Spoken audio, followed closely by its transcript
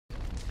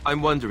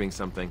I'm wondering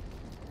something.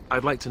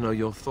 I'd like to know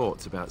your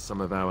thoughts about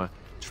some of our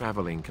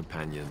traveling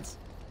companions.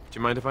 Do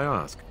you mind if I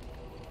ask?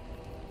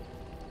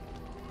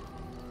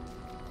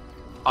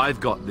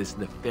 I've got this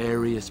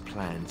nefarious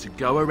plan to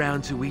go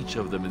around to each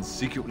of them and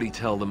secretly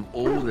tell them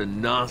all the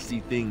nasty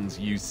things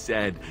you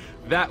said.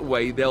 That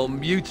way they'll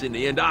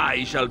mutiny and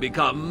I shall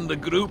become the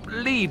group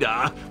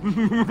leader.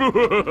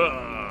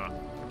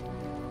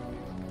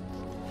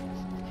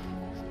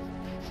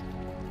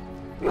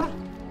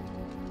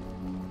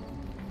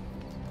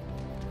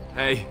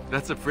 Hey,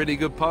 that's a pretty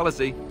good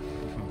policy.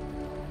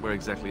 Where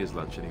exactly is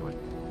lunch anyway?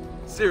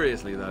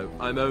 Seriously though,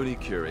 I'm only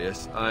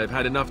curious. I've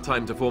had enough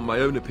time to form my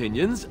own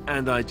opinions,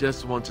 and I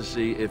just want to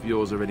see if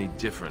yours are any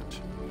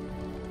different.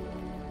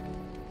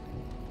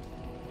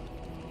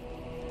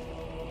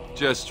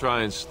 Just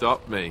try and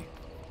stop me.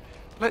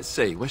 Let's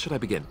see, where should I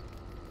begin?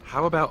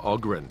 How about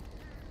Ogren?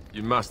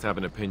 You must have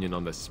an opinion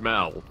on the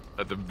smell,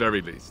 at the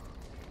very least.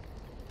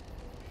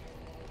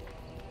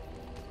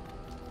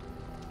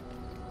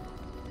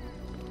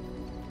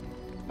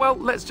 Well,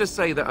 let's just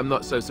say that I'm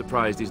not so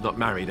surprised he's not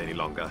married any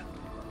longer.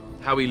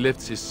 How he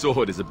lifts his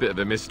sword is a bit of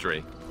a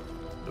mystery.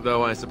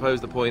 Though I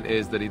suppose the point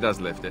is that he does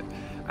lift it.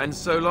 And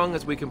so long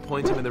as we can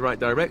point him in the right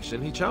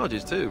direction, he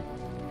charges too.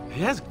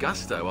 He has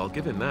gusto, I'll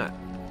give him that.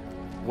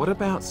 What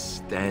about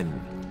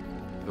Sten?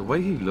 The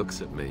way he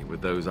looks at me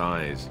with those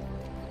eyes.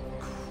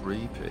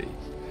 Creepy.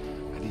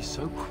 And he's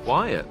so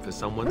quiet for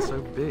someone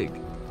so big.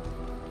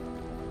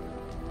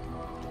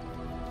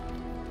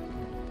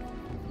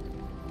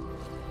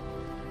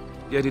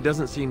 Yet he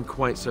doesn't seem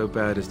quite so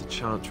bad as the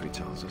Chantry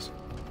tells us.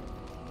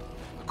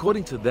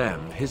 According to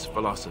them, his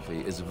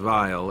philosophy is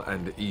vile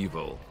and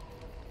evil.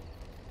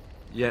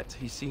 Yet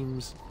he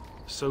seems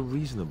so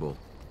reasonable.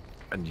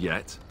 And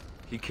yet,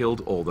 he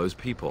killed all those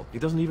people. He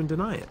doesn't even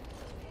deny it.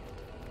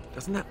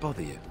 Doesn't that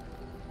bother you?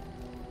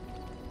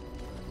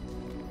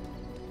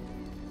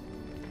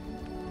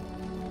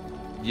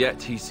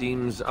 Yet he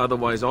seems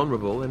otherwise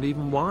honorable and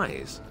even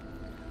wise.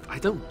 I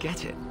don't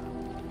get it.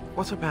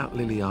 What about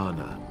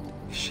Liliana?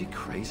 Is she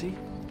crazy?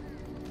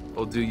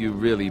 Or do you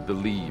really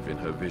believe in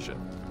her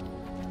vision?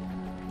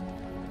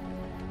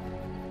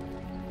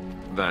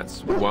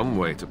 That's one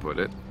way to put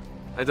it.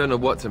 I don't know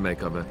what to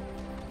make of her.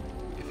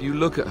 If you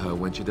look at her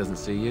when she doesn't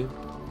see you,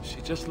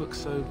 she just looks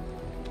so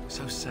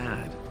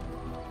sad.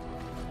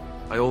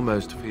 I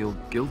almost feel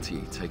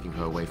guilty taking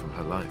her away from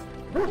her life.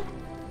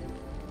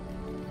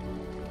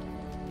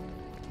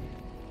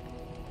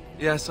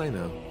 Yes, I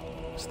know.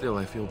 Still,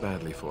 I feel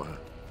badly for her.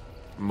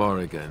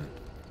 Morrigan,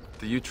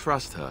 do you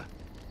trust her?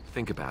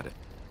 Think about it.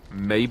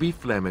 Maybe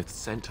Flemeth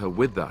sent her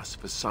with us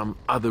for some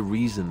other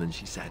reason than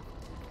she said.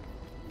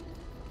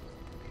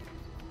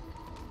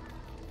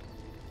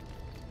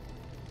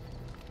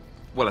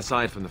 Well,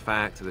 aside from the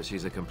fact that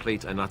she's a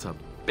complete and utter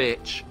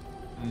bitch,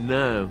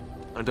 no,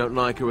 I don't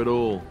like her at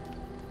all.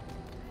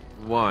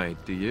 Why,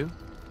 do you?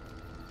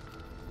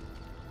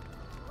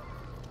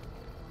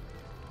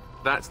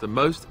 That's the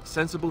most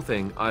sensible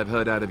thing I've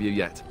heard out of you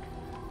yet.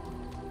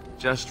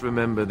 Just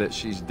remember that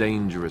she's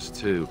dangerous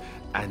too,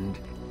 and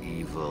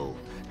evil,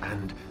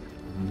 and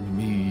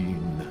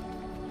mean.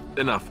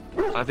 Enough.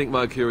 I think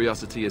my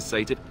curiosity is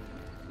sated.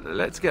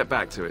 Let's get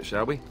back to it,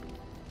 shall we?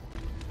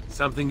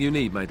 Something you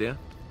need, my dear?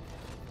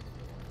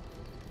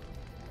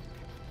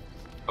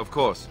 Of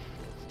course.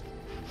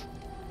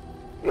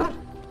 I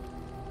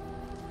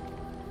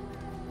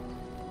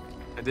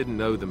didn't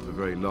know them for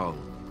very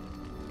long,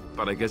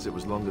 but I guess it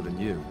was longer than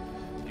you.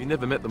 You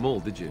never met them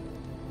all, did you?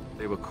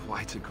 They were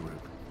quite a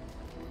group.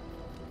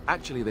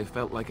 Actually, they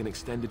felt like an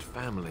extended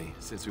family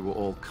since we were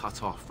all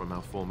cut off from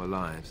our former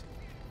lives.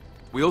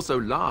 We also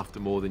laughed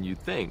more than you'd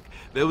think.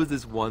 There was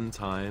this one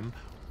time...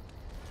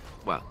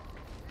 Well,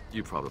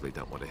 you probably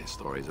don't want to hear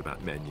stories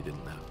about men you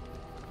didn't know.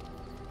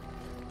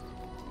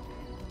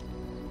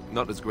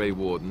 Not as Grey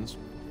Wardens,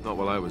 not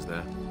while I was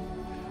there.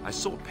 I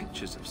saw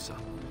pictures of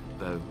some,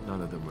 though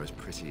none of them were as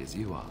pretty as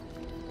you are.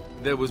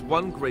 There was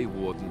one Grey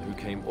Warden who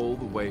came all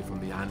the way from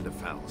the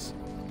Anderfells.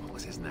 What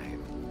was his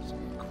name?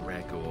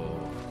 Gregor.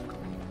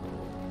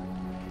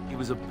 He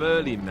was a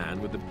burly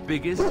man with the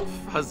biggest,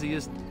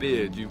 fuzziest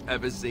beard you've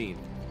ever seen.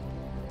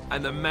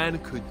 And the man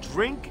could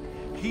drink.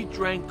 He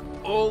drank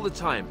all the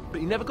time,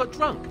 but he never got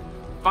drunk.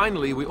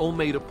 Finally, we all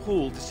made a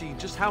pool to see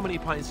just how many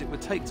pints it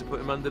would take to put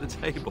him under the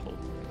table.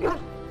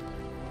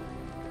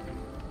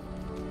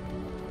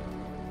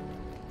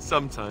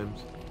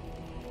 Sometimes.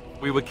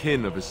 We were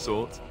kin of a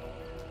sort.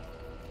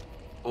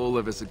 All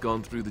of us had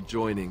gone through the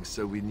joining,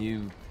 so we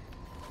knew...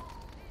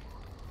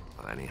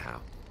 Well, anyhow.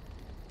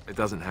 It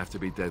doesn't have to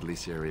be deadly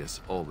serious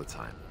all the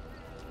time.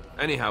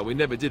 Anyhow, we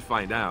never did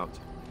find out.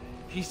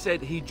 He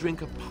said he'd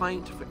drink a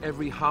pint for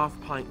every half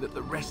pint that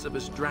the rest of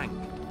us drank.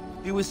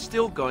 He was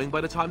still going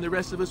by the time the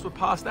rest of us were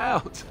passed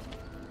out.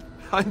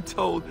 I'm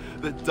told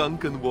that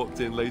Duncan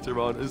walked in later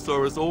on and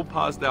saw us all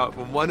passed out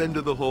from one end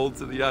of the hall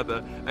to the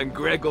other, and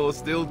Gregor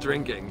still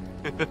drinking.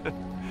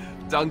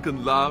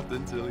 Duncan laughed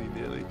until he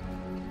nearly...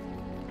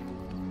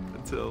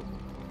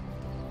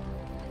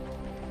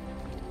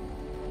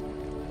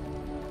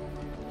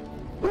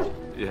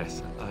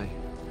 Yes, I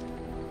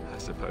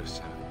suppose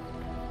so.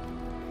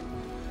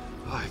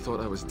 I thought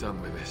I was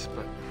done with this,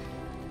 but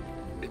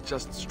it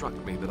just struck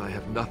me that I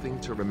have nothing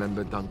to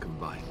remember Duncan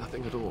by.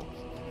 Nothing at all.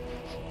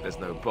 There's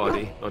no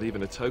body, not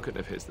even a token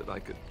of his that I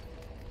could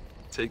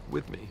take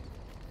with me.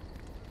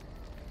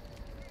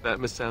 That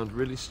must sound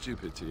really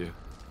stupid to you.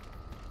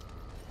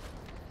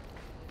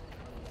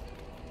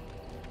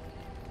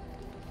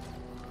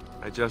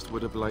 I just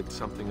would have liked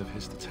something of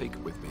his to take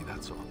with me,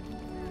 that's all.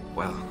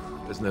 Well,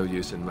 there's no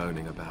use in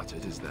moaning about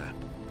it, is there?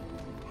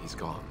 He's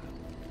gone.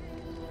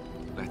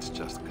 Let's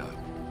just go.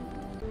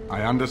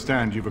 I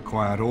understand you've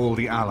acquired all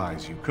the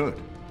allies you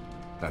could.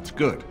 That's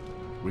good.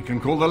 We can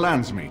call the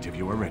Landsmeet if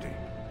you are ready.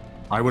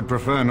 I would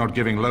prefer not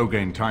giving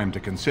Loghain time to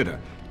consider,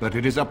 but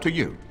it is up to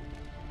you.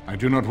 I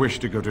do not wish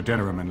to go to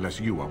Denerim unless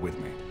you are with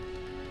me.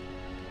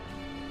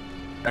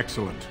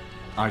 Excellent.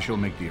 I shall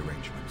make the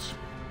arrangements.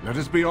 Let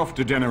us be off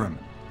to Denerim,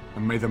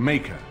 and may the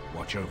Maker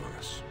watch over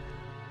us.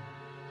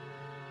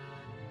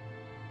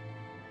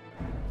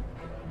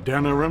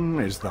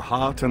 Denerim is the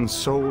heart and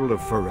soul of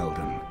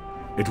Ferelden.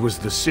 It was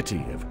the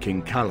city of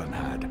King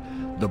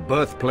Calenhad, the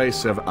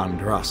birthplace of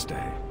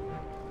Andraste.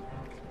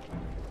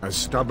 As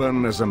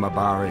stubborn as a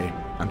Mabari,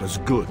 and as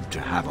good to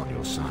have on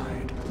your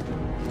side.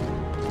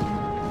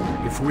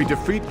 If we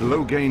defeat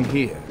Loghain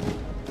here,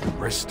 the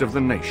rest of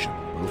the nation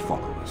will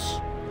follow us.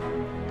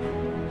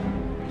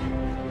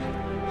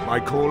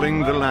 By calling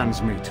the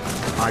Landsmeet,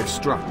 I've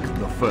struck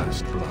the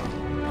first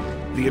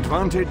blow. The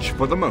advantage,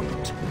 for the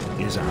moment,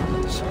 is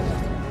ours.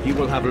 He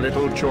will have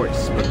little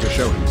choice but to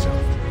show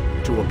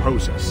himself, to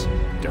oppose us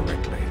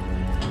directly.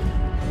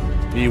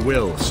 He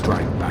will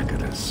strike back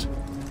at us.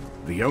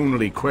 The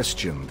only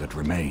question that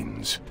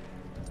remains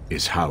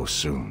is how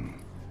soon.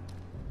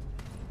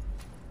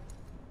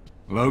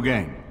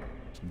 Loghain,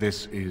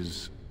 this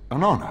is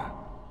an honor,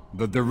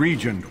 that the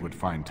Regent would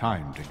find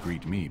time to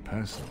greet me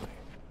personally.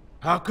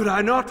 How could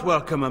I not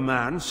welcome a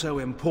man so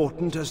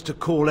important as to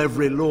call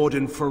every lord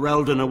in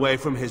Ferelden away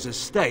from his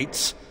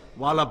estates,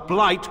 while a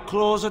blight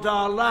claws at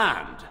our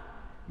land?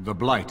 The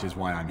blight is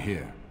why I'm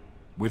here.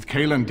 With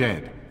Cailan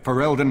dead,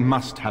 Ferelden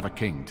must have a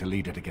king to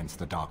lead it against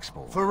the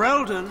Darkspawn.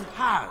 Ferelden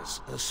has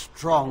a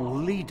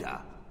strong leader.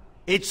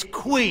 Its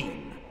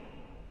queen.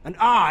 And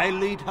I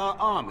lead her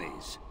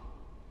armies.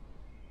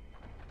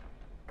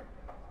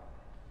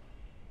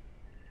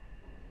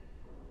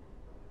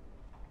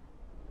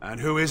 And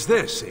who is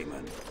this,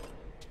 Eamon?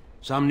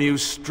 Some new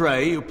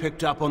stray you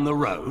picked up on the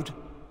road?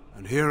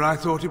 And here I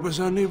thought it was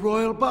only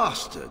royal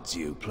bastards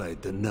you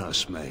played the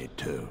nursemaid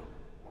to.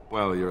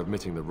 Well, you're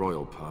admitting the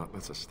royal part.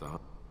 That's a start.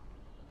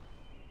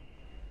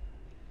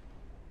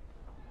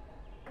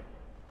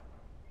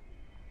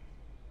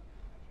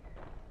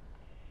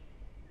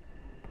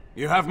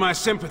 You have my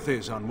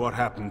sympathies on what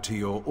happened to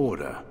your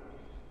order.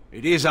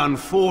 It is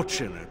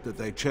unfortunate that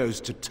they chose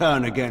to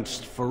turn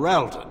against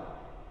Ferelden.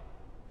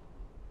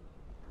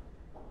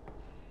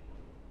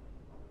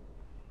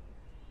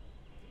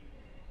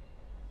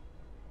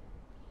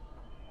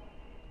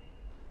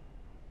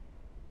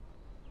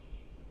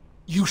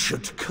 You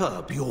should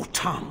curb your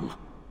tongue.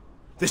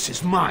 This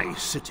is my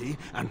city,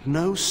 and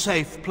no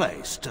safe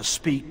place to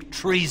speak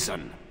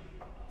treason.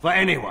 For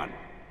anyone.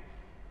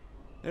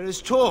 There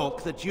is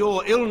talk that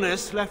your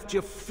illness left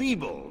you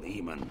feeble,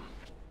 Eamon.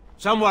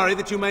 Some worry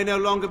that you may no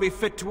longer be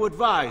fit to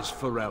advise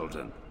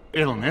Ferelden.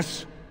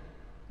 Illness?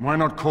 Why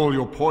not call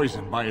your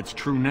poison by its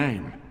true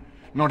name?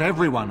 Not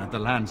everyone at the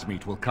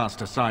Landsmeet will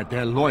cast aside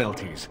their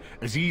loyalties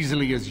as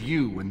easily as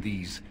you and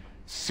these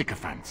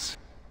sycophants.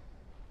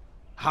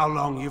 How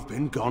long you've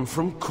been gone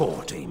from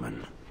court,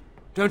 Eamon?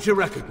 Don't you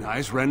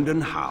recognize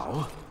Rendon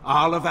Howe,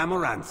 Arl of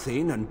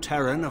Amaranthine, and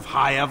Terran of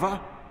Highever?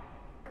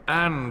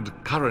 And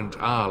current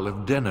Arl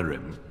of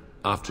Denerim,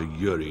 after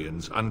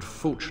Urien's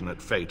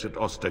unfortunate fate at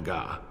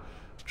Ostagar.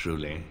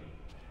 Truly,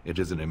 it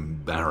is an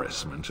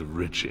embarrassment of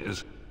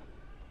riches.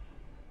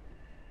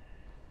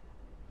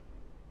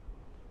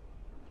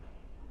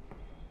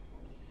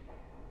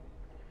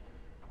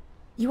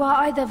 You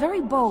are either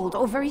very bold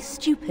or very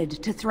stupid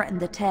to threaten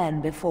the Ten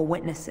before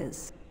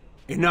witnesses.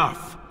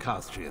 Enough,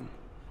 Calthrian.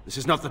 This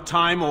is not the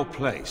time or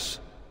place.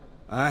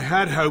 I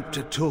had hoped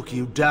to talk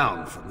you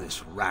down from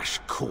this rash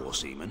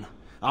course, Eamon.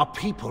 Our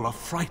people are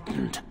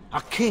frightened.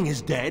 Our king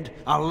is dead.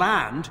 Our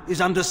land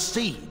is under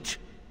siege.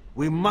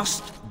 We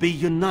must be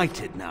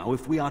united now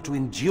if we are to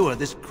endure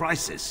this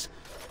crisis.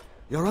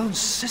 Your own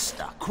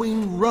sister,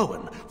 Queen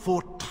Rowan,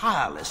 fought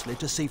tirelessly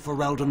to see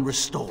Ferelden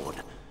restored.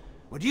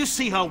 Would you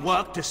see her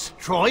work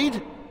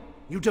destroyed?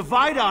 You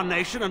divide our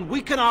nation and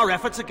weaken our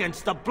efforts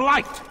against the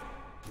Blight,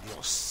 with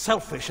your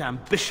selfish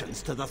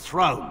ambitions to the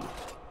throne.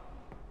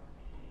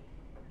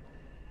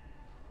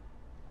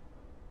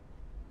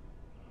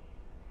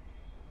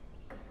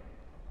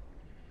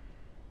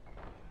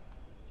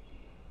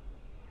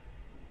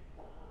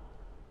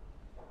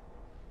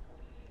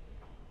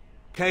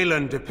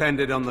 Cailan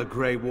depended on the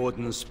Grey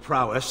Warden's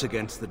prowess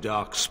against the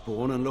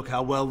Darkspawn, and look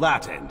how well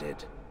that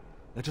ended.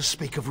 Let us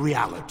speak of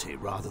reality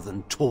rather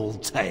than tall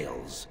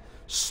tales.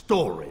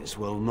 Stories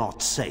will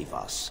not save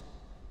us.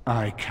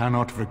 I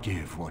cannot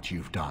forgive what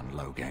you've done,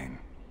 Loghain.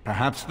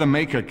 Perhaps the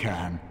Maker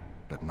can,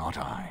 but not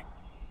I.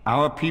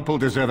 Our people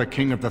deserve a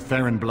king of the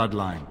Theron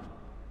bloodline.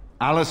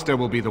 Alistair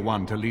will be the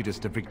one to lead us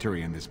to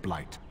victory in this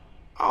blight.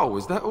 Oh,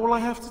 is that all I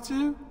have to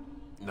do?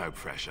 No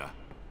pressure.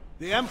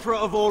 The Emperor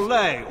of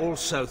Orlais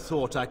also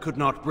thought I could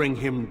not bring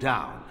him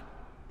down.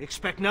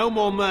 Expect no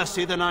more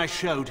mercy than I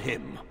showed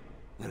him.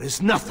 There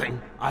is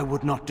nothing I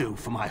would not do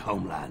for my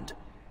homeland.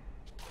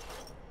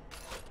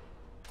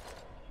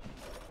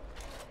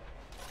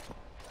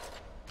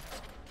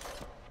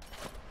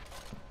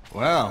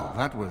 Well,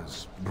 that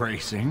was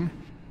bracing.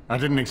 I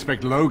didn't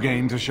expect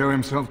Loghain to show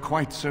himself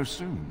quite so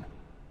soon.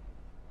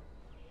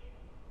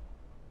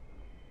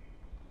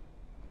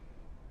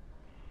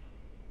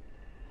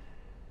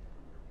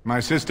 My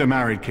sister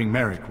married King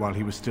Merrick while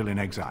he was still in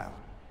exile.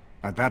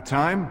 At that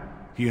time,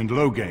 he and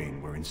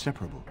Loghain were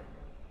inseparable.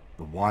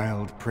 The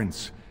wild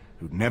prince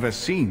who'd never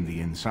seen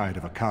the inside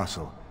of a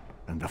castle,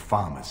 and a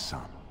farmer's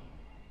son.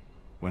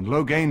 When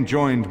Loghain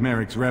joined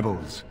Merrick's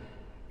rebels,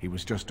 he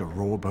was just a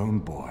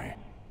raw-boned boy.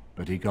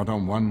 But he got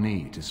on one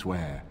knee to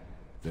swear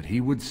that he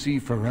would see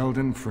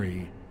Ferelden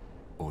free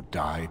or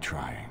die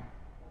trying.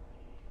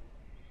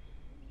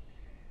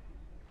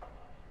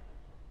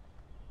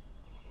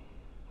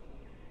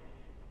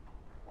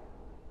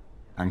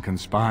 And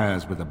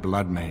conspires with a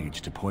blood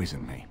mage to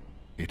poison me.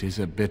 It is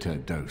a bitter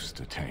dose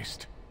to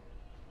taste.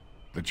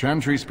 The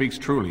Chantry speaks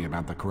truly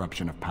about the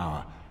corruption of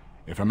power.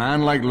 If a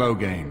man like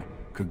Loghain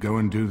could go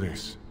and do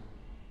this,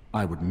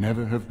 I would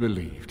never have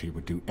believed he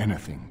would do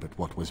anything but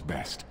what was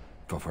best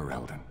for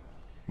Ferelden.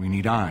 We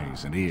need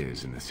eyes and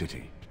ears in the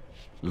city.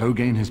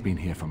 Loghain has been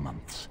here for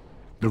months.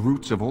 The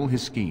roots of all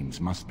his schemes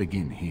must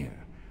begin here.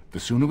 The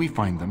sooner we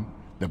find them,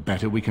 the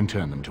better we can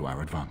turn them to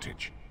our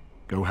advantage.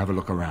 Go have a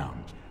look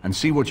around, and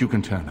see what you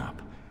can turn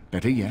up.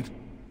 Better yet,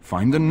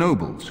 find the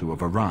nobles who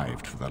have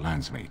arrived for the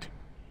Landsmeet.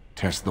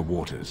 Test the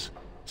waters.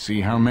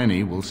 See how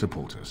many will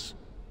support us.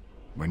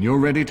 When you're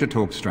ready to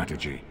talk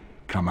strategy,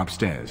 come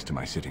upstairs to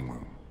my sitting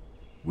room.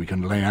 We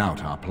can lay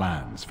out our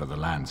plans for the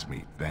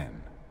Landsmeet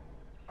then.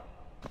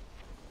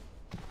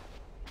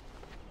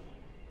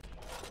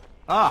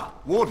 Ah,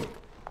 Warden.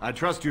 I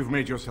trust you've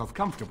made yourself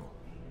comfortable.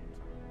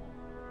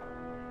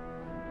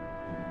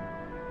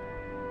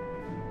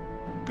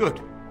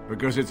 Good,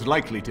 because it's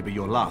likely to be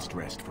your last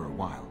rest for a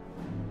while.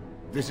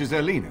 This is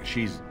Erlina.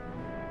 She's...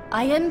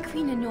 I am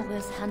Queen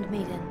Anora's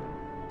handmaiden.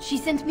 She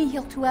sent me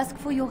here to ask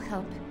for your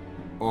help.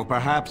 Or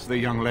perhaps the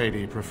young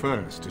lady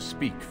prefers to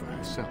speak for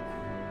herself.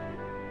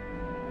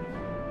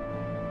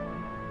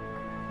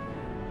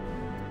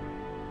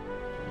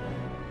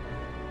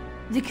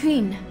 The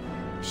Queen,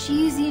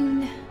 she is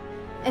in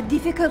a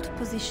difficult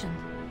position.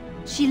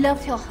 She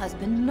loved her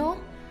husband, no?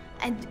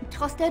 And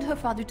trusted her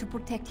father to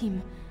protect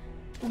him.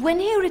 When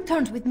he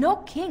returns with no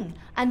king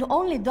and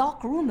only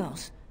dark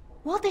rumors,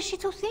 what is she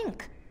to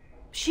think?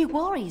 She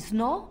worries,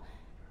 no?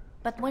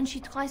 But when she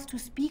tries to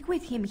speak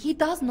with him, he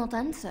does not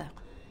answer.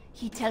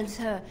 He tells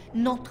her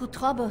not to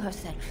trouble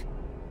herself.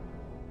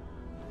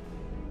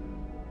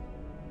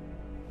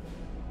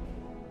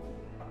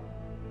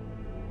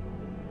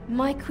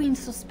 My queen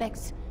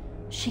suspects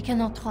she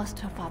cannot trust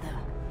her father.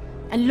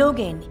 And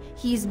Loghain,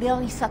 he is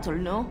very subtle,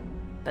 no?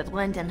 But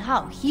when and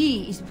how,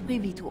 he is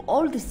privy to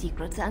all the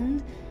secrets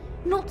and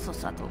not so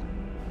subtle.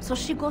 So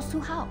she goes to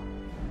how?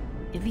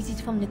 A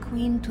visit from the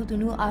queen to the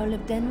new Isle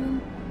of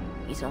Denerim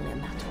is only a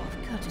matter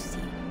of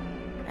courtesy.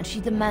 And she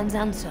demands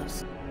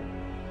answers.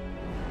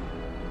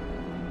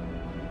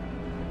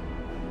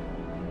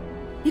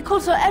 He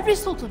calls her every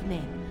sort of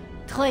name,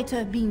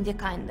 traitor being the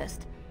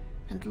kindest,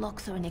 and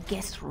locks her in a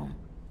guest room.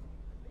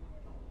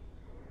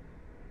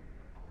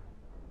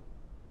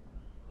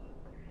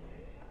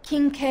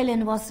 King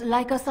Kellen was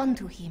like a son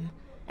to him,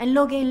 and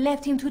Loghain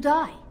left him to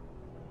die.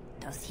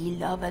 Does he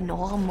love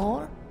Anora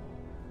more?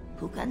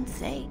 Who can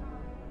say?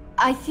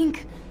 I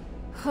think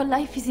her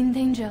life is in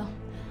danger.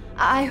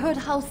 I heard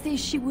House say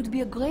she would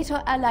be a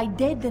greater ally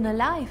dead than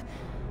alive,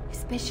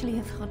 especially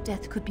if her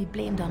death could be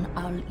blamed on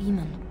Owl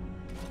Eamon.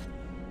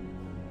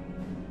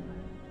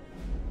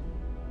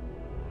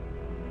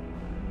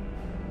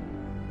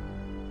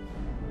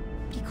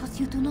 Because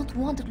you do not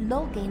want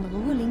Loghain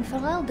ruling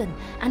Ferelden,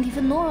 and if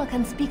Anora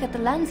can speak at the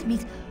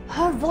Landsmeet,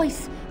 her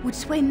voice would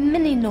sway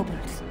many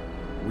nobles.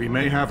 We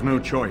may have no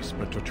choice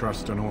but to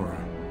trust Anora.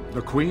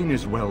 The Queen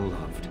is well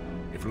loved.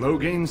 If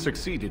Loghain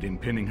succeeded in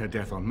pinning her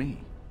death on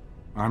me,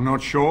 I'm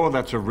not sure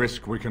that's a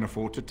risk we can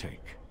afford to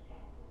take.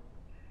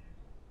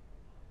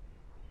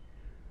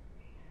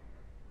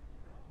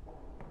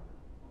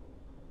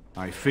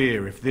 I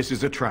fear if this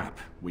is a trap,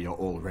 we are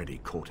already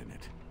caught in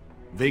it.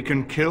 They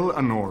can kill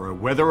Anora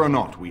whether or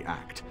not we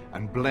act,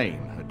 and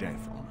blame her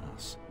death on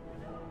us.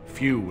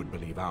 Few would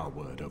believe our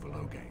word over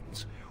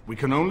Loghain's. We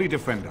can only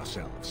defend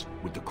ourselves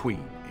with the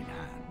Queen in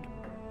hand.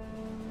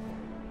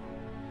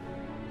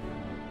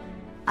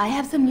 I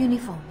have some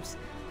uniforms.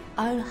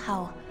 I'll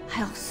hire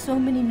so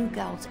many new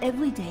guards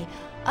every day.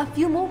 A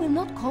few more will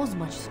not cause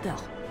much stir.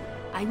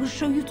 I will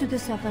show you to the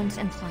servants'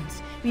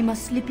 entrance. We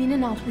must slip in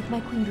and out with my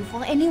queen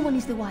before anyone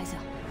is the wiser.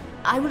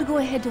 I will go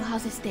ahead to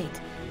House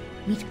Estate.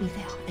 Meet me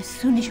there as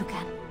soon as you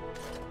can.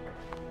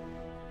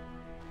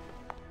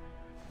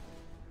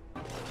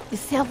 The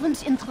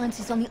servants' entrance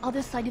is on the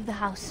other side of the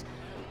house.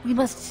 We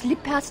must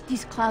slip past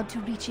this crowd to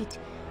reach it.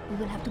 We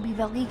will have to be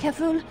very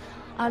careful.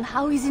 Our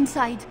How is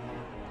inside.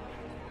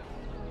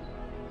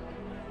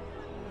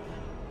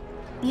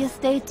 The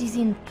estate is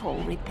in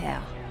poor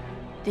repair.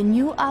 The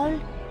new owl,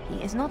 he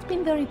has not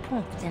been very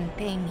prompt in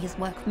paying his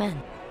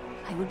workmen.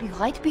 I will be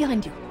right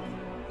behind you.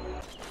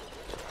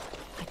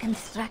 I can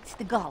distract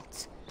the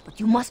guards, but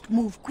you must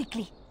move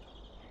quickly.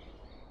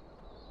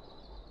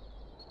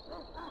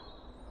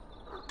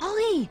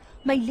 Hurry!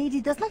 My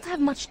lady does not have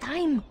much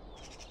time.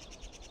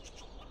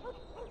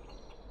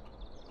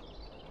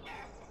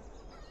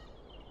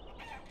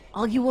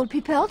 Are you all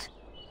prepared?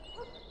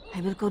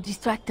 I will go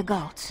distract the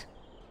guards.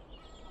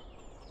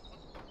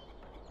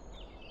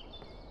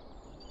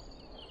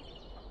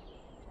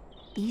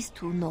 These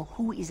two know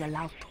who is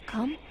allowed to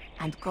come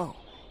and go.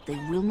 They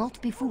will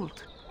not be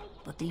fooled.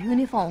 But the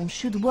uniform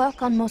should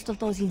work on most of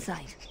those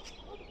inside.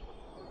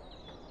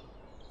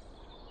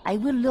 I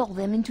will lure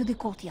them into the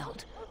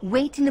courtyard.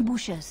 Wait in the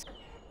bushes.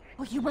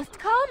 Oh, you must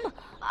come!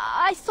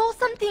 I saw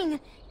something!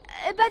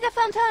 By the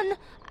fountain!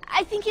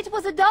 I think it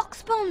was a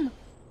darkspawn!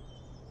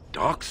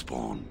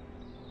 Darkspawn?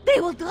 They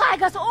will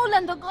drag us all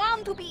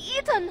underground to be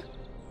eaten!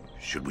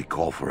 Should we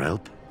call for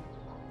help?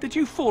 Did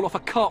you fall off a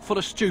cart full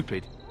of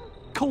stupid?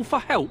 Call for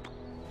help?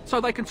 So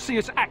they can see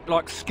us act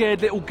like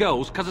scared little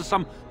girls because of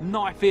some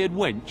knife-eared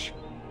wench?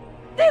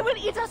 They will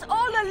eat us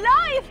all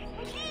alive!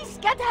 Please,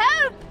 get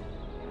help!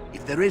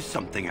 If there is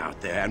something out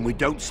there and we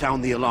don't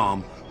sound the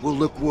alarm, we'll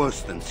look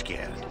worse than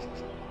scared.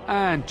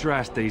 And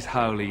drast these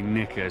holy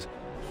knickers.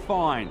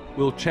 Fine,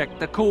 we'll check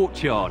the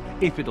courtyard,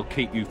 if it'll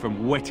keep you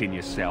from wetting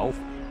yourself.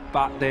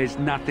 But there's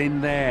nothing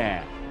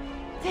there.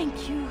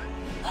 Thank you.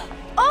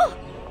 Oh!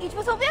 It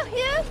was over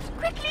here!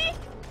 Quickly!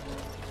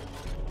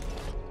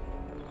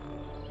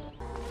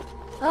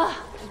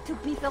 Ah, it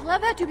took me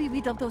forever to be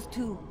rid of those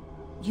two.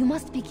 You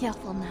must be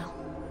careful now.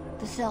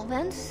 The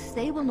servants,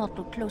 they will not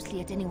look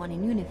closely at anyone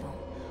in uniform.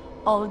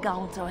 All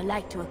guards are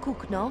alike to a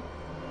cook, no?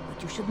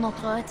 But you should not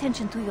draw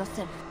attention to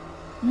yourself.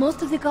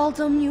 Most of the guards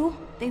are new.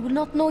 They will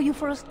not know you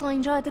for a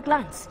stranger at a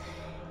glance.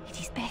 It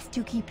is best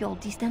to keep your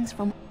distance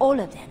from all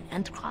of them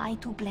and try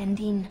to blend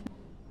in.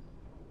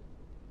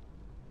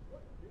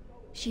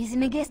 She's in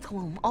the guest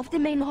room of the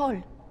main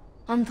hall.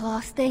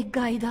 Andraste,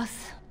 guide us.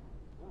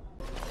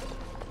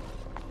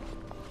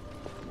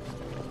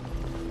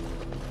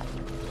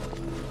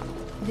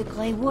 The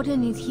Grey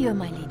Warden is here,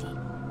 my lady.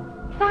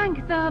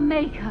 Thank the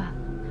Maker.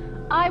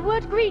 I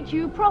would greet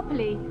you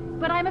properly,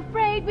 but I'm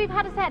afraid we've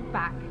had a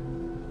setback.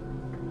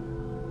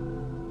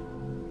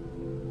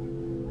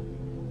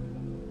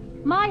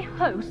 My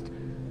host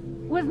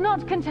was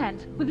not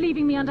content with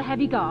leaving me under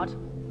heavy guard.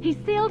 He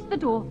sealed the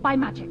door by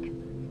magic.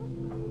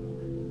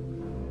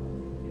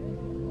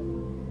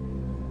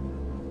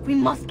 We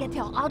must get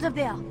her out of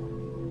there.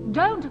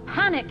 Don't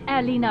panic,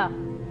 Erlina.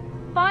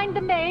 Find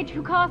the mage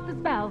who cast the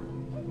spell.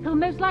 He'll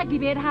most likely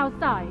be at House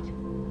side.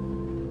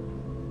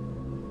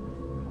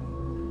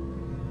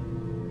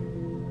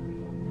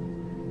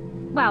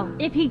 Well,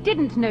 if he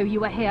didn't know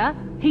you were here,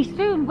 he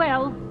soon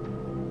will.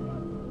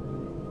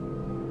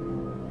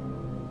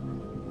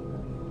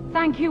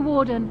 Thank you,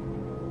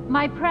 Warden.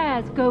 My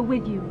prayers go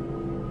with you.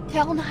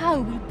 Town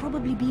Hall will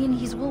probably be in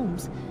his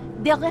rooms.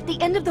 They're at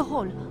the end of the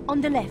hall,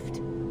 on the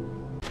left.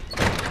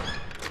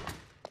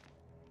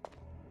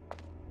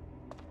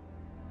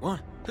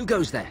 What? Who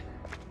goes there?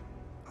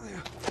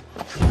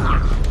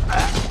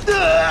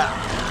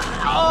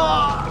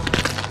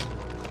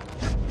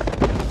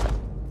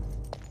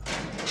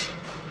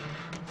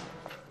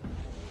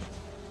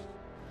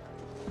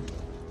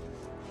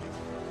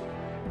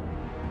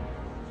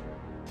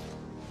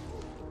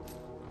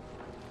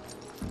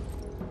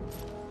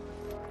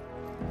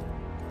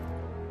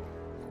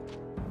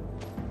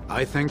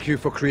 I thank you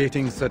for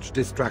creating such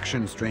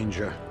distraction,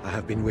 stranger. I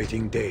have been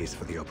waiting days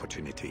for the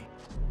opportunity.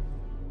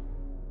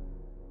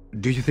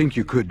 Do you think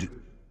you could...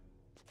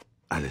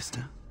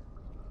 Alistair?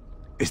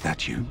 Is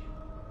that you?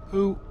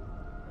 Who?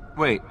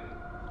 Wait.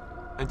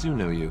 I do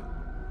know you.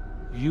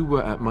 You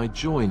were at my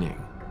joining.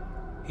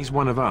 He's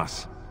one of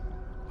us.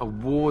 A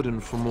warden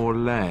from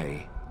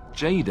Orlais.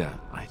 Jada,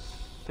 I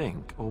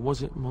think. Or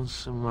was it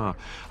Montserrat?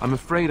 I'm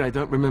afraid I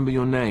don't remember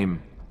your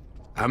name.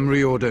 I'm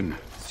Riordan,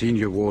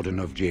 senior warden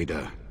of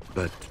Jada,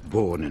 but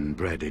born and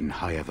bred in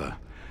Highever,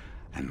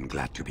 and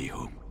glad to be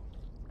home.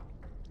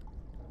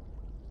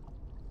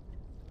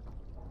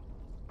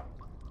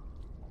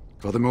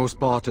 For the most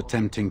part,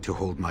 attempting to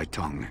hold my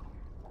tongue.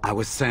 I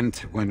was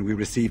sent when we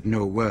received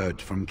no word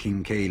from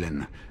King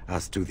Cailan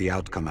as to the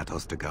outcome at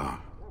Ostagar.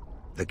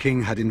 The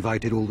king had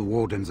invited all the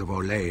wardens of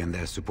Orlais and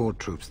their support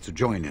troops to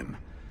join him.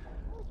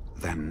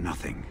 Then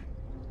nothing.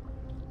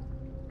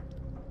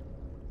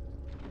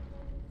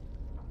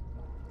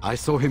 I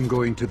saw him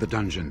going to the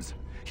dungeons.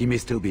 He may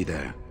still be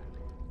there.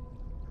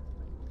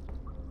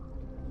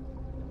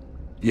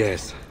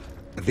 Yes,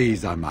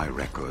 these are my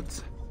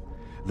records.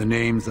 The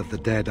names of the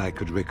dead I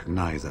could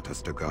recognize at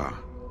Ostagar.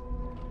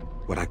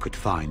 What I could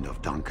find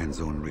of Duncan's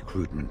own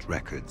recruitment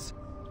records.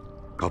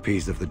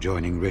 Copies of the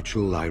joining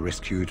ritual I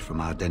rescued from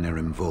our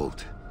Denerim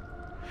vault.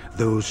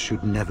 Those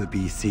should never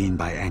be seen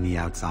by any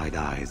outside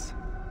eyes,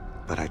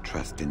 but I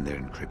trust in their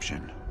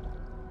encryption.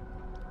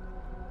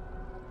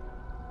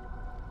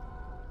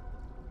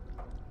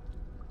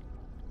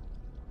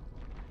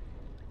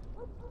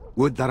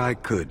 Would that I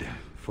could,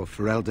 for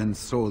Ferelden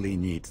sorely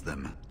needs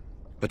them.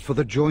 But for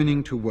the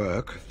joining to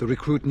work, the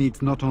recruit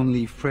needs not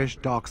only fresh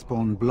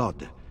Darkspawn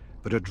blood,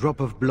 but a drop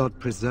of blood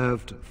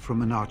preserved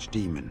from an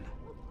archdemon.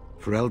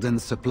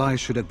 Ferelden's supply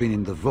should have been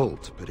in the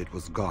vault, but it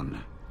was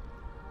gone.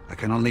 I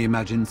can only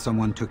imagine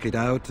someone took it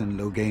out and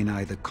Loghain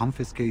either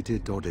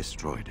confiscated or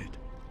destroyed it.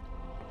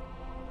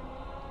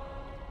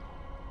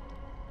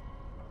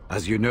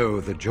 As you know,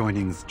 the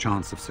joining's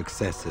chance of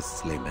success is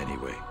slim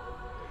anyway.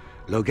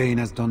 Loghain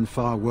has done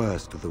far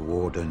worse to the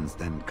Wardens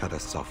than cut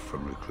us off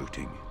from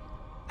recruiting.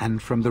 And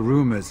from the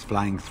rumors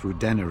flying through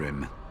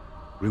Denerim,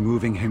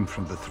 removing him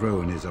from the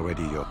throne is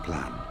already your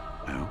plan,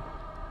 no?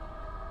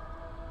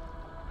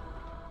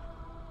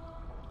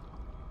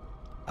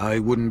 I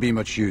wouldn't be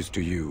much use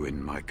to you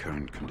in my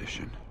current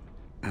condition.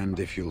 And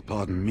if you'll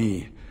pardon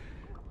me,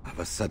 I've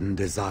a sudden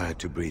desire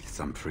to breathe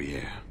some free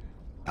air.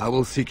 I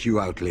will seek you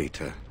out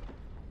later,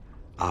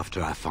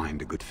 after I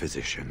find a good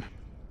physician.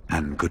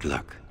 And good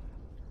luck,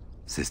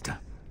 sister.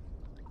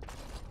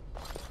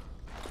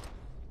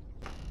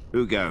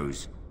 Who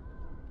goes?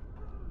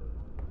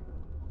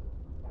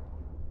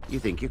 You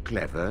think you're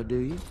clever, do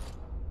you?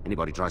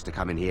 Anybody tries to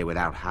come in here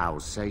without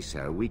Hal's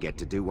say-so, we get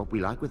to do what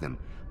we like with them.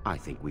 I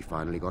think we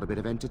finally got a bit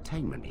of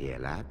entertainment here,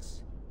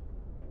 lads.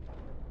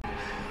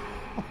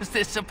 Was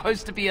this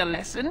supposed to be a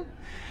lesson?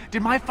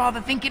 Did my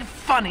father think it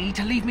funny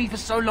to leave me for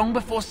so long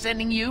before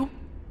sending you?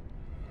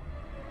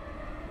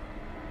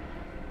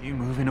 You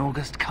move in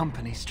august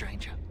company,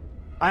 stranger.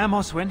 I am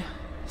Oswin,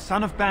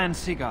 son of Ban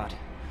Sigurd,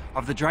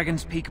 of the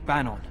Dragon's Peak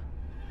Banon.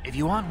 If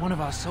you aren't one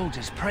of our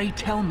soldiers, pray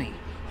tell me,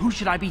 who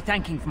should I be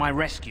thanking for my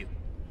rescue?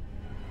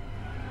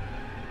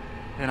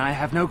 Then I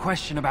have no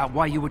question about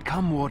why you would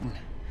come, Warden.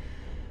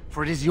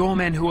 For it is your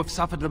men who have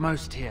suffered the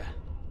most here.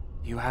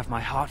 You have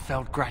my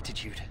heartfelt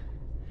gratitude.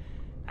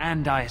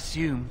 And I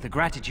assume the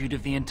gratitude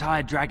of the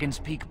entire Dragon's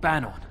Peak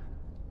Banon.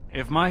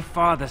 If my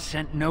father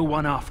sent no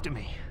one after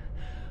me,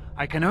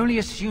 I can only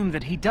assume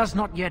that he does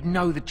not yet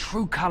know the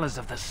true colors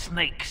of the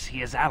snakes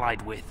he is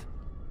allied with.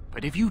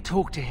 But if you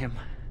talk to him,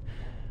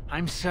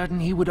 I'm certain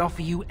he would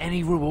offer you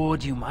any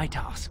reward you might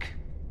ask.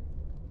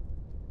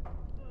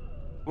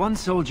 One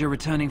soldier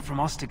returning from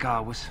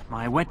Ostagar was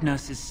my wet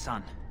nurse's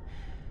son.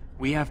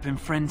 We have been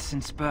friends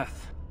since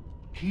birth.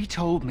 He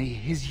told me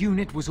his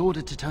unit was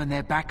ordered to turn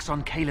their backs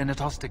on Kalen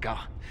at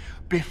Ostagar,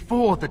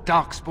 before the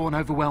Darkspawn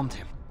overwhelmed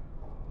him.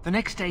 The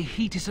next day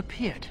he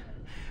disappeared.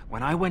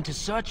 When I went to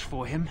search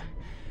for him,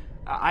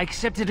 I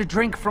accepted a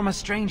drink from a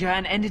stranger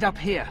and ended up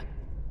here.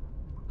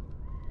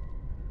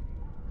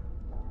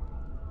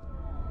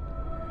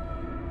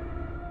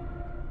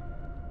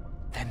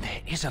 Then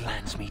there is a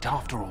Landsmeet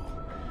after all.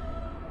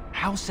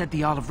 Hal said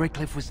the Isle of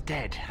Redcliffe was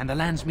dead, and the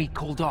Landsmeet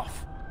called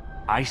off.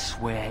 I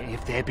swear,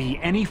 if there be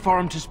any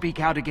forum to speak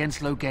out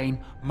against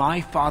Loghain,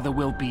 my father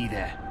will be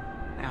there.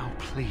 Now,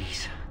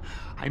 please,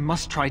 I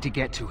must try to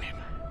get to him.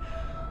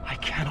 I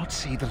cannot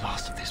see the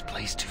last of this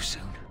place too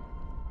soon.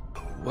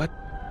 What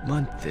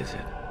month is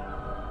it?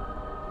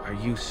 Are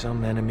you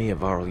some enemy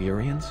of our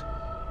Urians?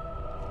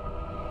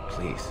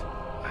 Please,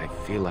 I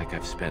feel like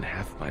I've spent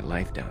half my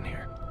life down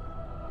here.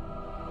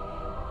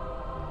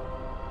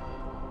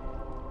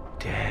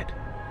 Dead.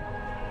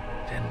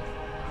 Then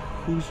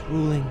who's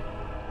ruling?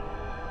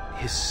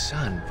 His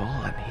son,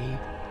 Vaughn. He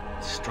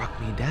struck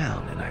me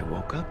down and I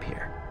woke up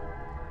here.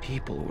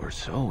 People were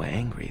so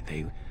angry,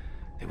 they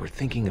were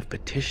thinking of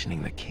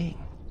petitioning the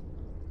king.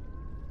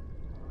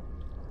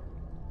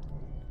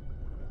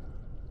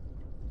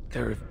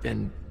 There have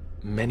been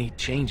many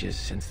changes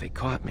since they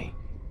caught me.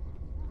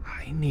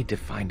 I need to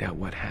find out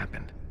what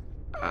happened.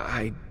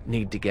 I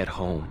need to get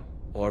home,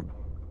 or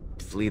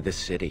flee the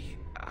city.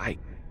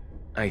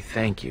 I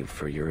thank you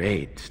for your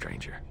aid,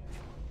 stranger.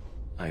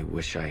 I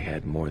wish I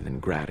had more than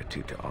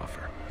gratitude to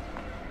offer.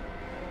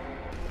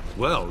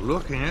 Well,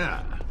 look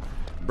here.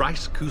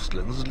 Bryce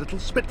Coustland's little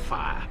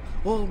Spitfire,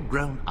 all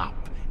grown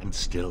up and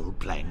still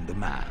playing the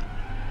man.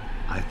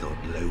 I thought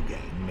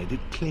Loghain made it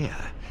clear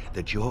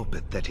that your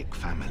pathetic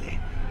family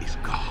is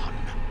gone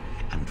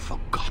and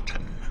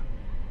forgotten.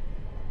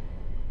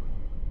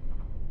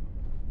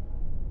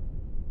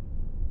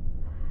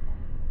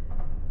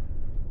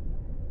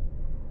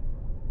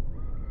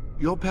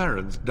 Your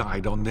parents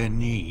died on their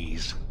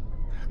knees.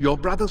 Your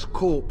brother's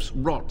corpse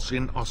rots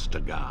in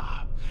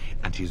Ostagar,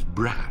 and his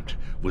brat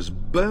was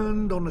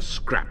burned on a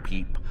scrap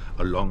heap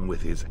along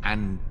with his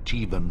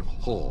Antivan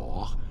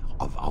whore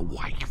of a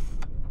wife.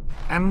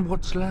 And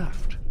what's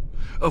left?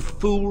 A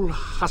fool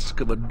husk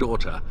of a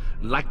daughter,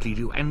 likely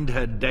to end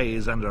her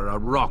days under a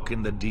rock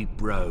in the deep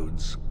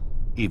roads.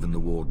 Even the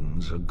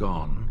Wardens are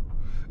gone.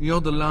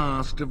 You're the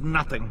last of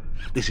nothing.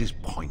 This is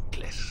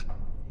pointless.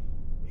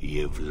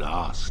 You've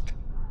lost.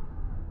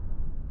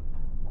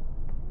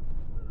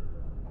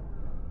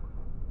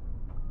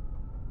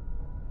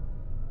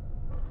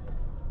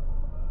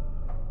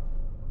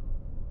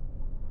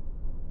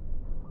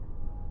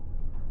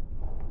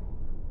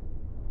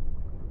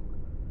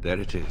 There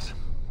it is,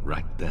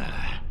 right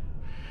there.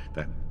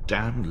 That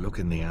damned look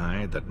in the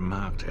eye that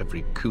marked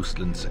every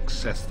Coastland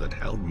success that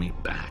held me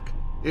back.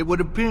 It would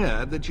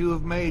appear that you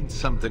have made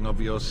something of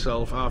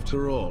yourself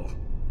after all.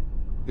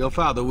 Your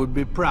father would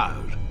be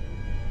proud.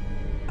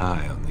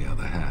 I, on the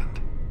other hand,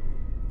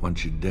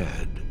 want you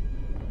dead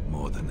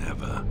more than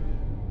ever.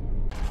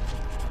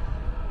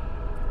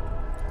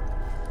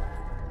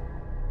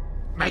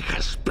 Make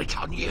her spit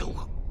on you.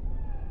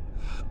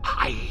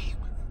 I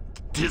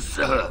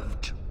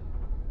deserved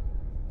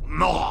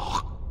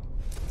more.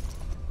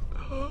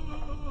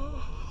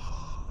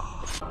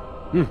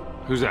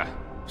 Who's there?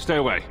 Stay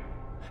away.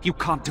 You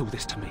can't do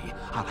this to me.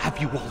 I'll have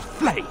you all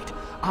flayed.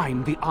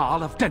 I'm the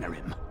Arl of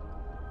Denerim.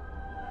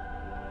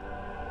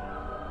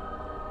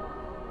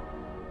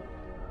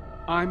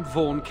 I'm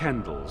Vaughan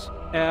Kendalls,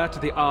 heir to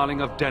the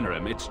Arling of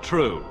Denerim, it's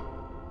true.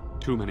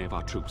 Too many of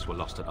our troops were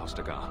lost at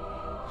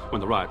Ostagar. When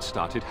the riots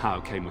started,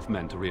 Howe came with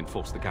men to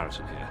reinforce the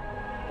garrison here.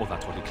 Or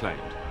that's what he claimed.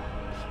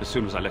 As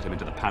soon as I let him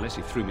into the palace,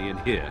 he threw me in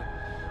here.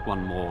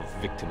 One more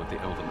victim of the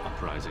Elven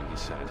uprising, he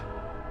said.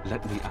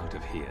 Let me out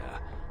of here.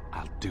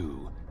 I'll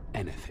do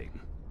anything.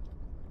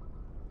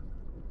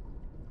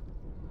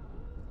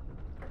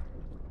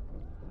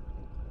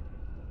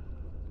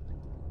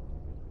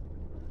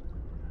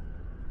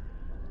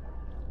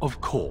 Of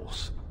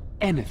course.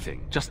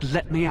 Anything. Just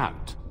let me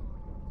out.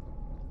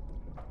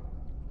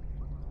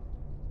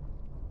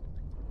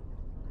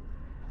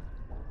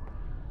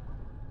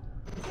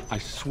 I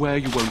swear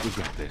you won't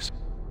regret this.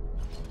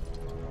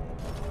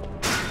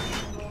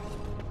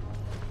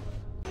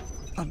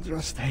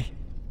 Andraste,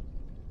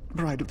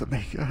 Bride of the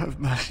Maker, have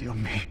mercy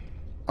on me.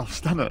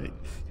 Alstana,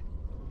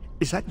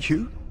 is that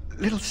you,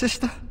 little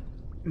sister?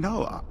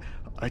 No,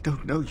 I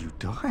don't know you,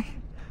 do I?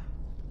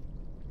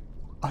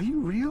 Are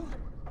you real?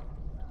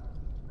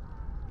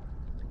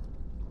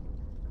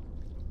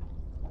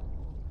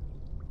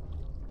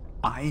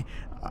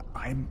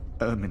 I'm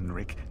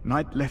Erminric,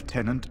 Knight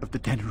Lieutenant of the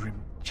Denerim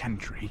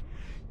Chantry.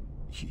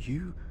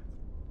 You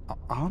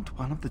aren't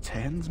one of the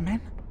Terns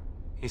men?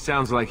 He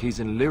sounds like he's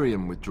in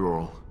lyrium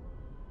withdrawal.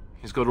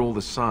 He's got all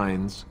the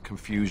signs,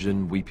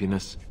 confusion,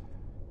 weepiness.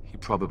 He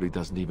probably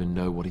doesn't even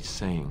know what he's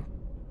saying.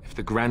 If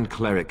the Grand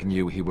Cleric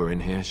knew he were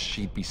in here,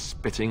 she'd be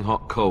spitting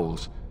hot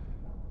coals.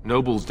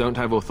 Nobles don't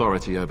have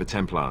authority over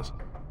Templars.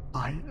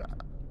 I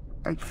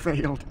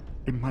failed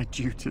in my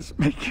duties,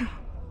 Maker.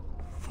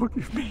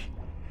 Forgive me.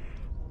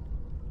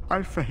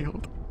 I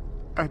failed,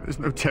 and there's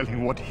no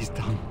telling what he's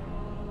done.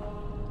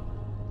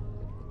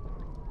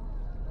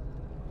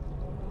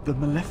 The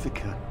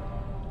Malefica.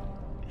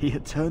 He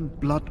had turned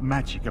blood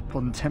magic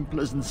upon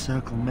Templars and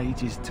Circle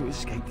mages to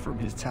escape from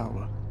his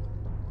tower.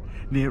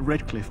 Near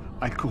Redcliffe,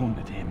 I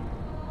cornered him,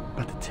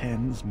 but the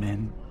Terns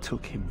men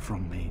took him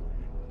from me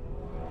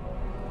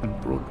and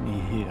brought me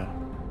here.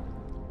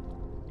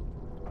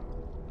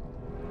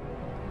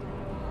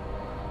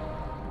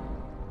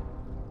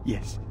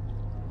 Yes,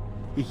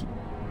 he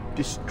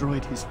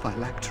destroyed his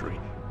phylactery.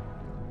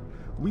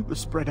 We were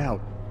spread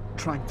out,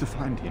 trying to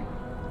find him.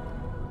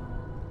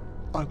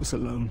 I was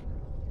alone.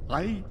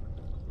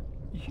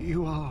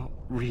 You are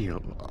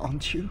real,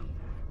 aren't you?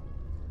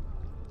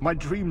 My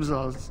dreams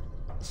are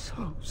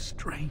so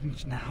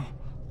strange now.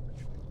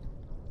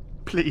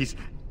 Please,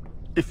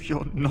 if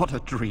you're not a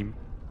dream,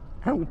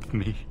 help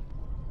me.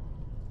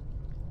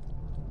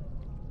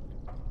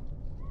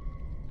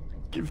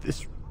 Give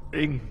this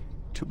ring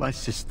to my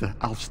sister,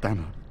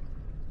 Alstana.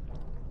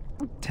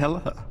 Tell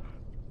her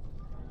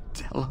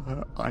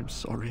I'm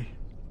sorry.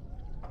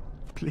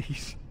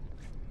 Please,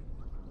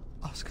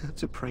 ask her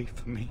to pray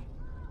for me.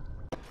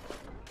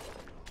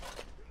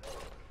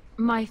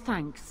 My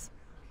thanks.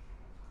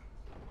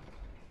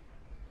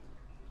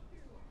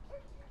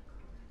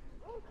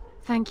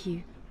 Thank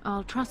you.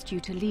 I'll trust you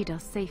to lead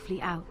us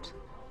safely out.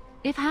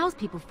 If Howe's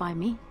people find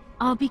me,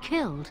 I'll be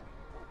killed.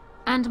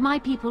 And my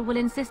people will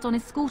insist on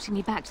escorting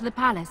me back to the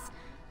palace,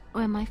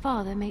 where my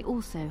father may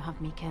also have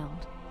me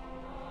killed.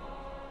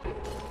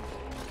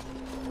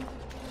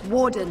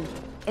 Warden,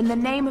 in the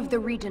name of the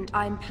Regent,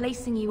 I am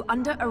placing you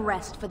under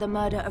arrest for the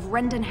murder of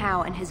Rendon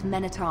Howe and his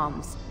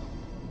men-at-arms.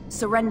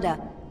 Surrender,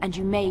 and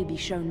you may be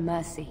shown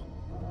mercy.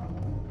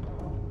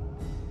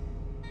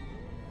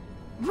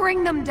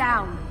 Bring them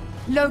down!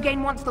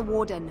 Loghain wants the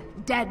Warden,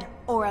 dead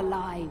or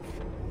alive.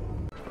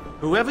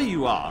 Whoever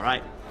you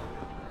are,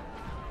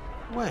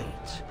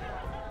 Wait.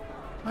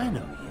 I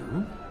know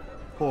you.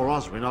 Poor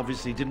Oswin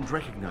obviously didn't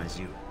recognize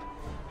you.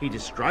 He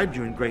described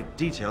you in great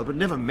detail, but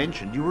never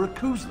mentioned you were a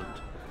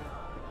Coastland.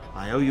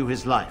 I owe you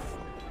his life.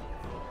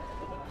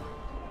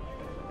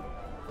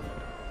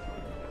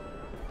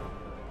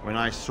 When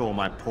I saw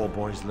my poor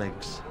boy's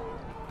legs,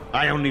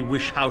 I only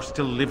wish Howe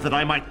still lived that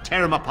I might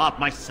tear him apart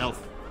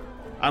myself.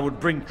 I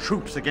would bring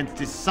troops against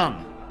his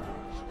son.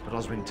 but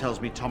Oswin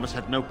tells me Thomas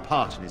had no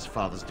part in his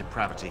father's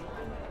depravity.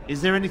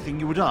 Is there anything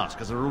you would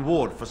ask as a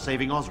reward for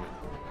saving Oswin?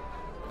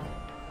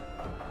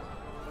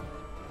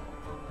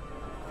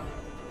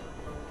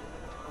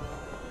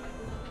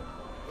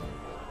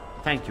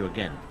 Thank you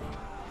again.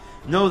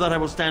 Know that I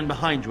will stand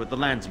behind you at the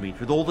Landsmeet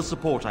with all the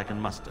support I can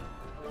muster.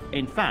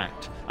 In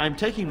fact, I'm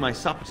taking my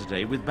supper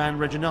today with Ban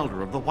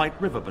Reginalda of the White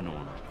River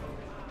Banorn.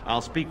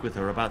 I'll speak with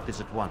her about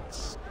this at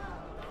once.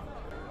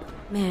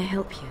 May I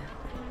help you?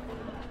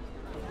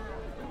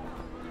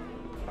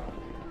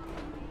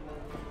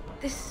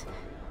 This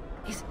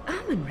is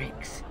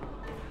Ermenric's.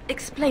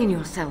 Explain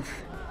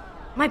yourself.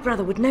 My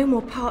brother would no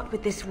more part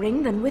with this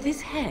ring than with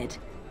his head.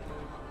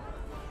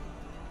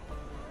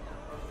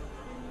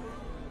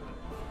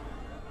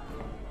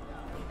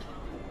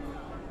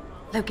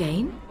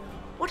 Loghain?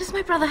 What does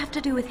my brother have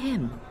to do with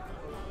him?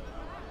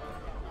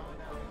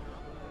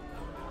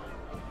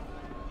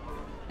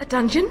 A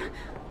dungeon?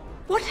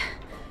 What?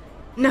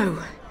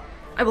 No.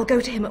 I will go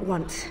to him at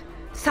once.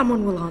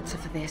 Someone will answer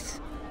for this.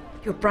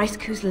 You're Bryce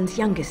Cousland's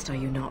youngest, are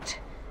you not?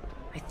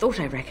 I thought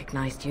I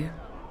recognized you.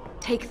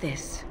 Take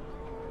this.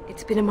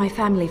 It's been in my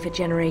family for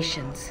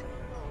generations.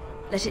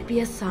 Let it be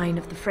a sign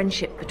of the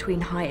friendship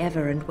between High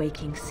Ever and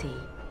Waking Sea.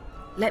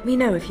 Let me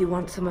know if you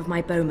want some of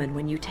my bowmen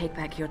when you take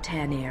back your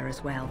Tairneer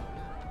as well.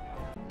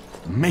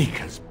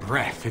 Maker's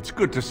breath. It's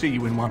good to see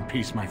you in one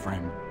piece, my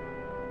friend.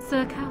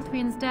 Sir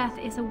Calthrian's death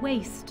is a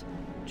waste,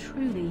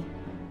 truly.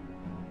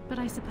 But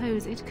I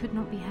suppose it could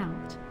not be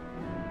helped.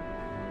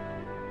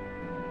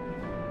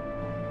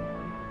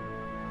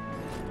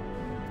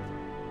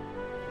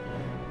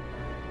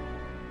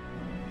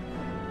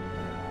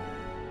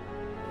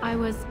 I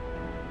was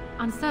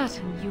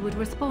uncertain you would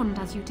respond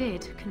as you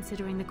did,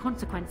 considering the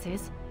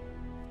consequences.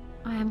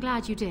 I am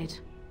glad you did.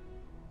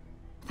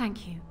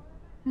 Thank you.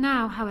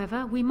 Now,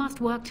 however, we must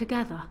work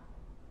together.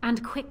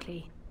 And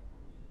quickly.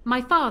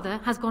 My father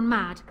has gone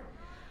mad.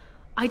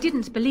 I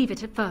didn't believe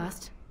it at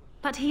first,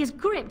 but he is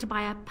gripped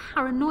by a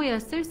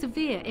paranoia so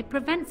severe it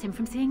prevents him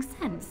from seeing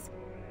sense.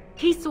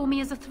 He saw me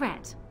as a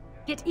threat.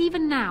 Yet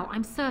even now,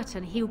 I'm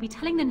certain he will be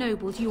telling the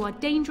nobles you are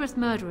dangerous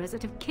murderers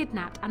that have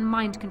kidnapped and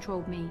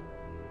mind-controlled me.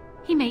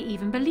 He may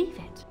even believe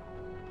it.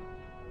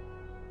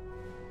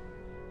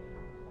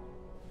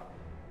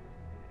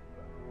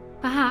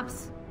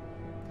 Perhaps.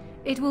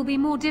 It will be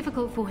more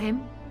difficult for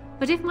him,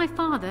 but if my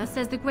father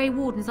says the Grey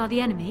Wardens are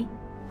the enemy,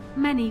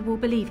 many will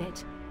believe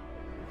it.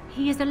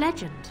 He is a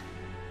legend.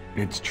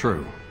 It's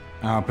true.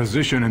 Our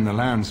position in the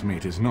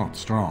Landsmeet is not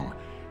strong,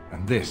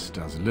 and this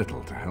does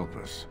little to help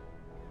us.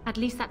 At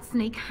least that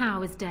snake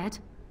Howe is dead.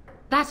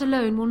 That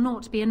alone will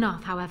not be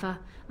enough, however.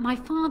 My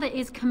father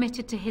is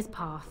committed to his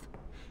path.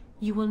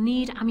 You will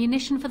need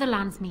ammunition for the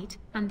Landsmeet,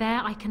 and there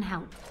I can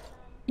help.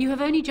 You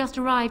have only just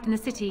arrived in the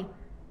city,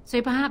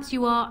 so perhaps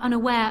you are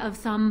unaware of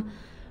some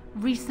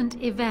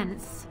recent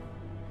events.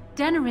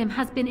 Denerim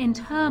has been in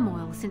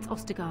turmoil since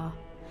Ostagar.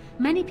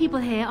 Many people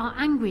here are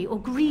angry or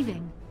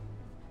grieving.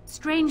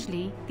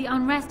 Strangely, the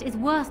unrest is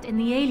worst in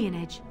the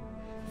alienage.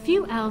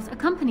 Few elves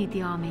accompanied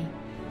the army.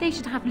 They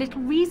should have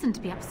little reason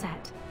to be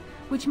upset,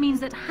 which means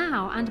that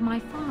Howe and my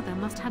father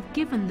must have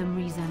given them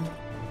reason.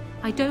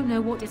 I don't know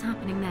what is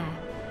happening there,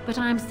 but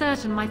I am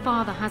certain my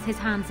father has his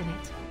hands in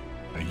it.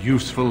 A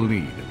useful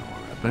lead,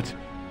 Anora, but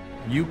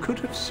you could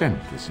have sent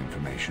this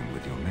information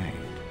with your maid.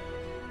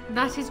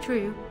 That is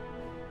true.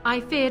 I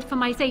feared for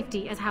my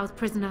safety as Howe's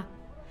prisoner.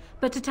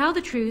 But to tell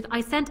the truth, I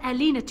sent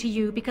Elena to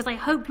you because I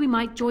hoped we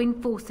might join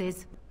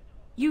forces.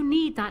 You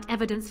need that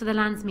evidence for the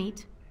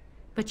Landsmeet,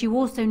 but you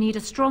also need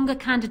a stronger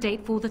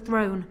candidate for the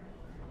throne.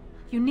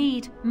 You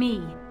need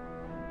me.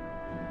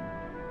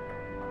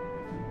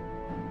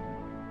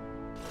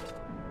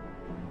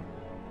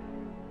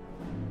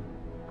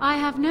 I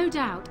have no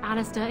doubt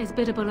Alistair is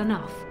biddable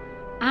enough,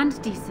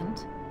 and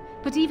decent,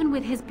 but even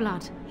with his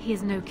blood, he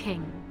is no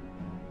king.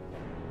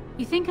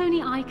 You think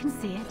only I can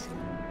see it?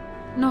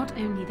 Not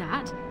only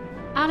that,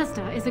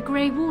 Alistair is a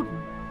Grey Warden.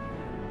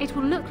 It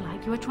will look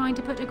like you are trying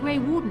to put a Grey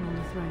Warden on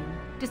the throne,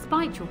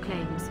 despite your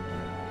claims.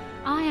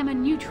 I am a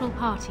neutral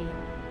party,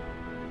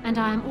 and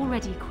I am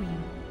already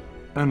queen.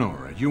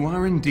 Anora, you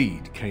are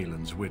indeed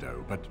Kaelin's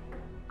widow, but...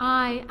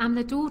 I am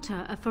the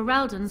daughter of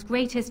Ferelden's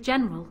greatest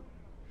general.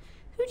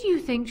 Who do you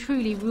think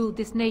truly ruled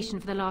this nation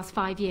for the last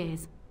 5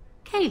 years?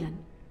 Kaelin.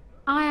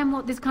 I am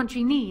what this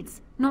country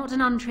needs, not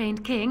an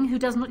untrained king who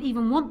does not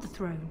even want the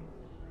throne.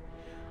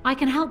 I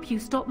can help you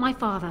stop my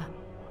father.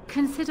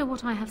 Consider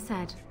what I have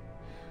said.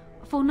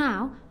 For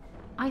now,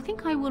 I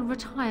think I will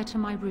retire to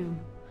my room.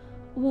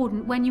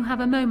 Warden, when you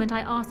have a moment,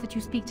 I ask that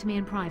you speak to me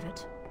in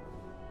private.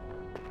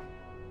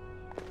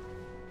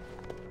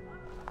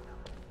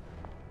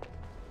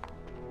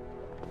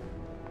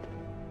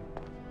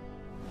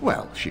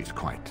 Well, she's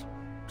quite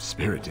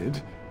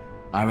spirited.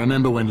 I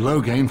remember when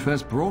Loghain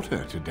first brought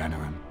her to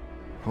Denerim.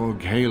 Poor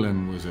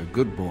Kaelin was a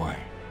good boy,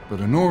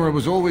 but Anora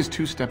was always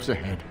 2 steps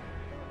ahead.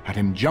 Had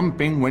him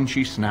jumping when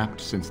she snapped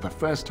since the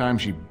first time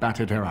she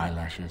batted her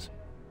eyelashes.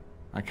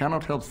 I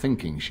cannot help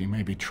thinking she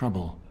may be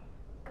trouble,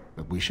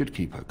 but we should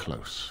keep her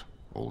close,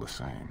 all the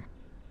same.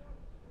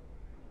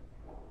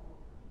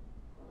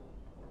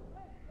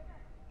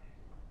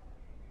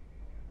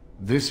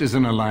 This is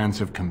an alliance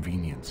of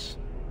convenience.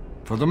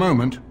 For the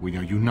moment, we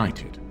are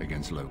united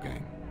against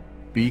Loghain.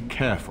 Be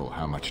careful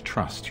how much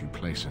trust you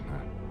place in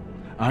her.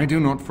 I do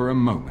not for a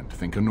moment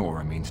think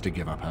Anora means to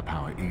give up her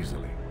power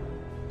easily.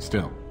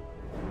 Still,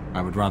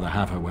 I would rather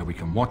have her where we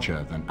can watch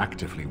her than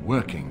actively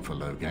working for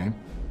Loghain.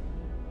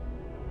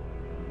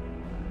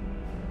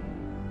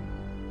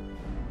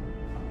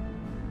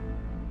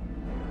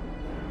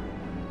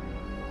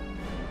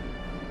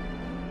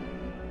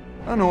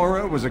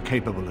 Anora was a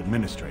capable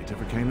administrator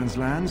for Caelan's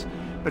lands,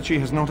 but she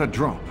has not a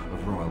drop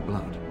of royal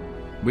blood.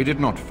 We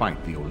did not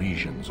fight the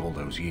Orlesians all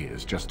those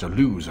years just to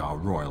lose our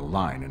royal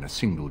line in a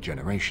single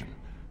generation.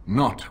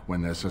 Not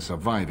when there's a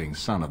surviving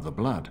son of the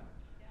blood.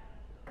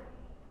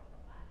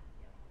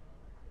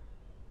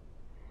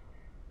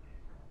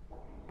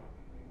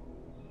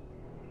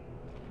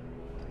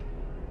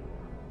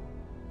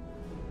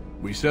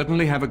 We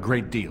certainly have a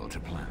great deal to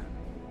plan.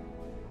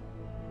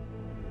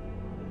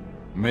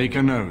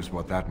 Maker knows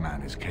what that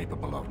man is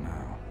capable of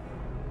now.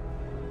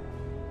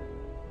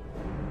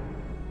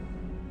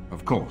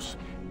 Of course,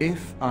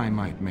 if I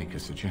might make a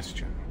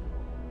suggestion,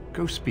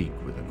 go speak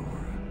with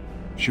Anora.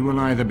 She will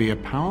either be a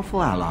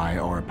powerful ally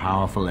or a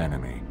powerful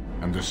enemy,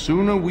 and the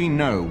sooner we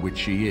know which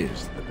she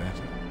is, the